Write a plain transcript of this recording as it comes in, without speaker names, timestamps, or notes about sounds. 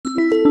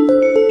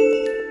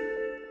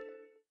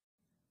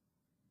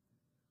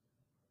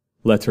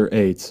Letter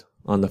 8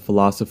 on the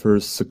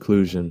Philosopher's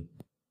Seclusion.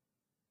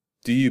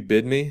 Do you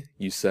bid me,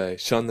 you say,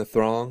 shun the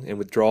throng, and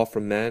withdraw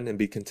from men, and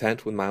be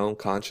content with my own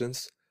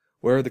conscience?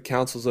 Where are the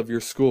counsels of your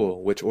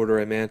school, which order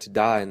a man to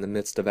die in the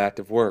midst of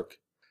active work?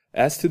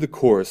 As to the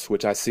course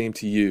which I seem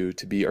to you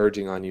to be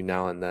urging on you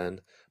now and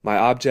then, my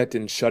object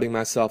in shutting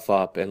myself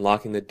up and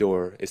locking the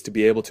door is to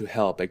be able to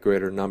help a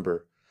greater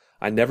number.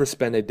 I never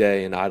spend a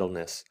day in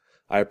idleness.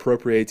 I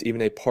appropriate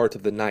even a part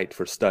of the night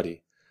for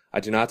study. I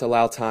do not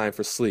allow time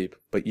for sleep,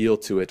 but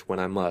yield to it when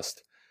I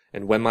must.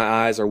 And when my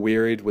eyes are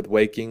wearied with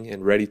waking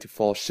and ready to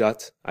fall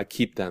shut, I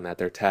keep them at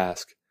their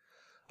task.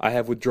 I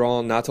have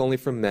withdrawn not only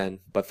from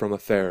men, but from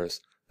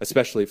affairs,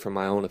 especially from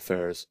my own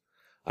affairs.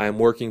 I am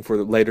working for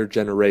the later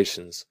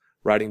generations,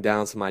 writing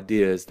down some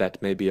ideas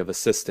that may be of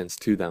assistance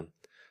to them.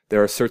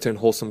 There are certain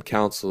wholesome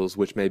counsels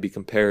which may be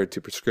compared to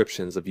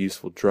prescriptions of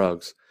useful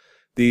drugs.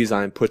 These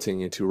I am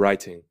putting into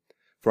writing,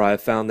 for I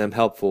have found them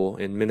helpful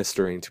in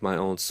ministering to my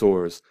own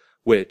sores,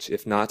 which,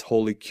 if not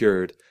wholly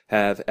cured,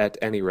 have at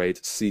any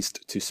rate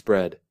ceased to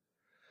spread.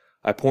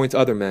 I point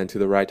other men to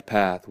the right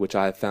path, which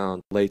I have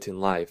found late in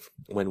life,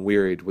 when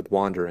wearied with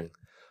wandering.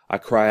 I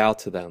cry out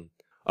to them,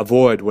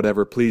 avoid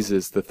whatever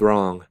pleases the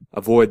throng,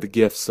 avoid the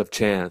gifts of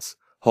chance,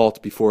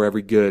 halt before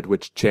every good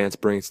which chance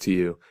brings to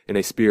you, in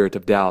a spirit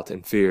of doubt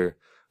and fear,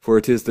 for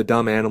it is the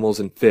dumb animals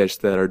and fish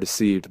that are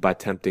deceived by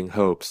tempting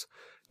hopes.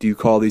 Do you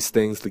call these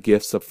things the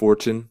gifts of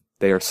fortune?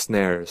 They are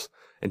snares.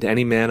 And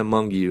any man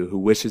among you who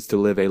wishes to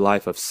live a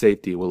life of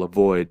safety will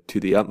avoid, to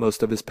the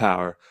utmost of his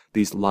power,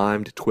 these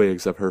limed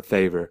twigs of her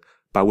favor,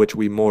 by which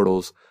we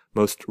mortals,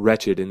 most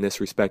wretched in this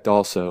respect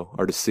also,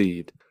 are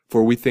deceived.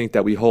 For we think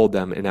that we hold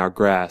them in our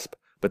grasp,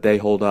 but they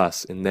hold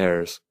us in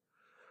theirs.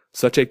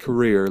 Such a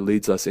career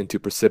leads us into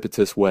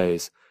precipitous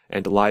ways,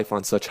 and life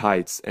on such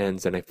heights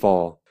ends in a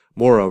fall.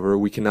 Moreover,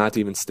 we cannot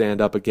even stand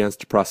up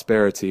against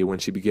prosperity when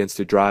she begins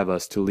to drive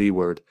us to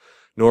leeward.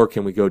 Nor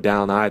can we go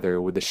down either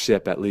with the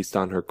ship at least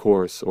on her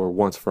course, or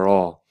once for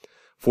all.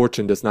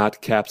 Fortune does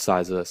not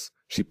capsize us,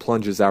 she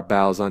plunges our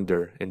bows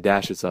under, and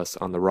dashes us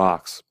on the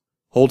rocks.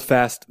 Hold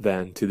fast,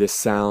 then, to this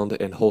sound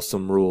and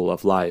wholesome rule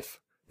of life,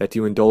 that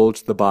you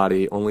indulge the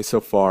body only so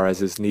far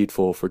as is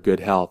needful for good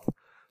health.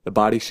 The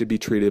body should be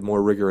treated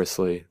more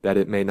rigorously, that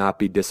it may not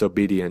be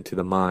disobedient to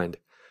the mind.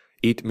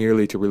 Eat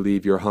merely to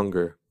relieve your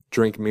hunger,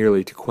 drink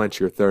merely to quench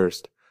your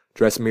thirst,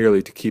 dress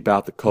merely to keep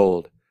out the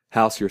cold.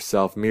 House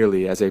yourself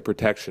merely as a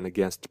protection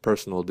against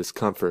personal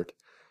discomfort.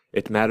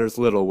 It matters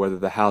little whether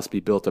the house be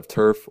built of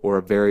turf or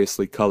of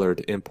variously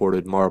colored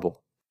imported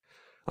marble.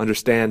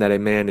 Understand that a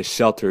man is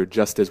sheltered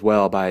just as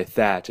well by a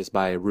thatch as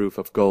by a roof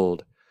of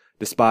gold.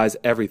 Despise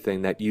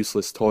everything that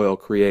useless toil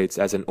creates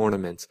as an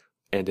ornament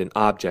and an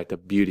object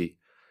of beauty,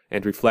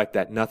 and reflect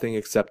that nothing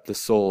except the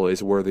soul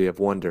is worthy of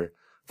wonder,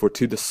 for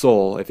to the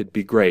soul, if it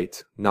be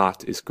great,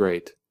 naught is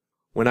great.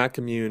 When I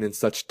commune in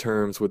such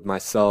terms with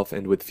myself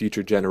and with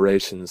future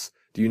generations,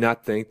 do you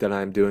not think that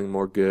I am doing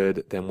more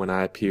good than when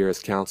I appear as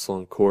counsel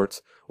in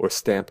court, or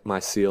stamp my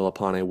seal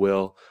upon a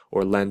will,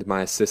 or lend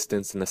my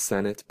assistance in the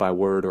Senate by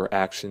word or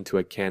action to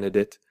a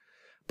candidate?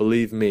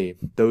 Believe me,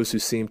 those who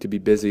seem to be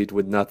busied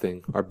with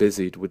nothing are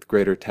busied with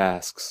greater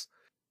tasks.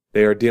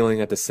 They are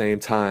dealing at the same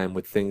time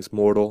with things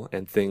mortal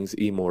and things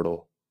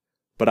immortal.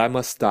 But I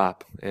must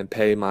stop and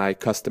pay my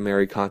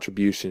customary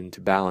contribution to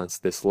balance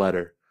this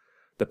letter.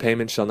 The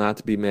payment shall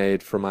not be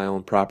made for my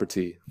own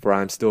property, for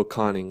I am still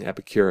conning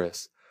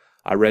Epicurus.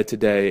 I read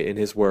today in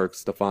his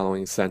works the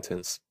following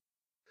sentence: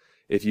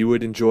 If you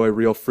would enjoy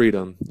real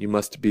freedom, you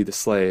must be the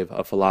slave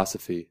of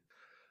philosophy.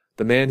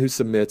 The man who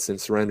submits and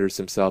surrenders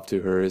himself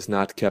to her is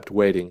not kept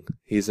waiting,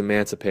 he is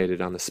emancipated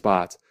on the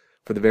spot,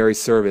 for the very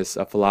service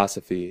of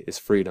philosophy is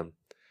freedom.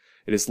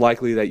 It is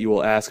likely that you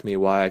will ask me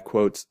why I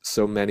quote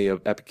so many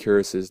of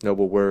Epicurus's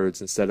noble words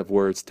instead of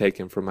words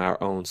taken from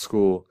our own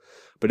school.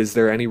 But is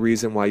there any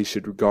reason why you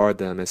should regard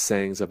them as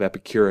sayings of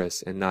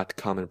Epicurus and not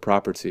common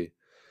property?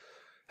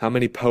 How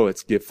many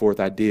poets give forth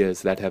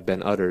ideas that have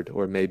been uttered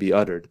or may be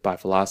uttered by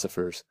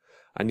philosophers?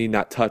 I need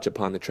not touch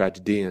upon the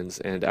tragedians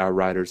and our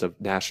writers of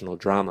national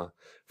drama,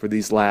 for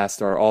these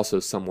last are also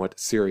somewhat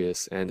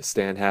serious and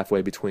stand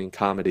halfway between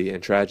comedy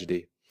and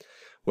tragedy.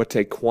 What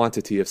a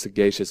quantity of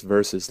sagacious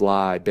verses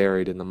lie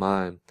buried in the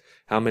mime!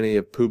 How many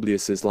of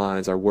Publius's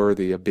lines are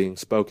worthy of being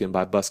spoken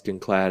by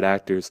buskin-clad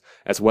actors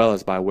as well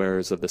as by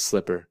wearers of the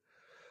slipper?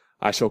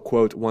 I shall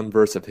quote one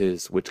verse of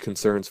his, which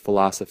concerns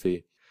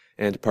philosophy,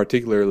 and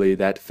particularly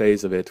that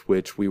phase of it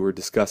which we were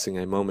discussing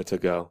a moment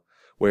ago,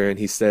 wherein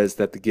he says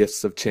that the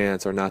gifts of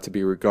chance are not to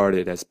be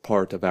regarded as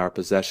part of our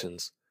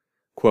possessions.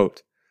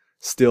 Quote,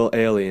 "Still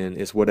alien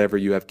is whatever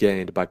you have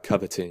gained by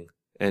coveting."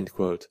 End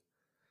quote.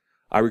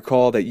 I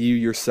recall that you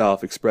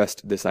yourself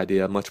expressed this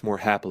idea much more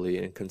happily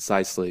and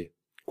concisely.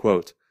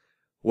 Quote,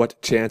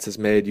 "What chance has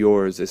made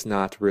yours is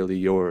not really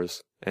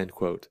yours." End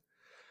quote.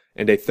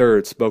 And a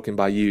third spoken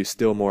by you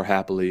still more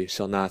happily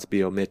shall not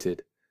be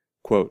omitted.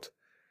 Quote,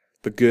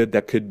 "The good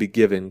that could be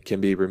given can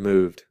be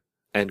removed."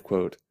 End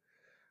quote.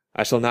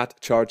 I shall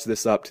not charge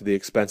this up to the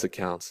expense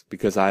accounts,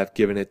 because I have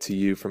given it to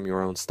you from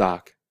your own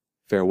stock.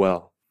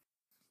 Farewell.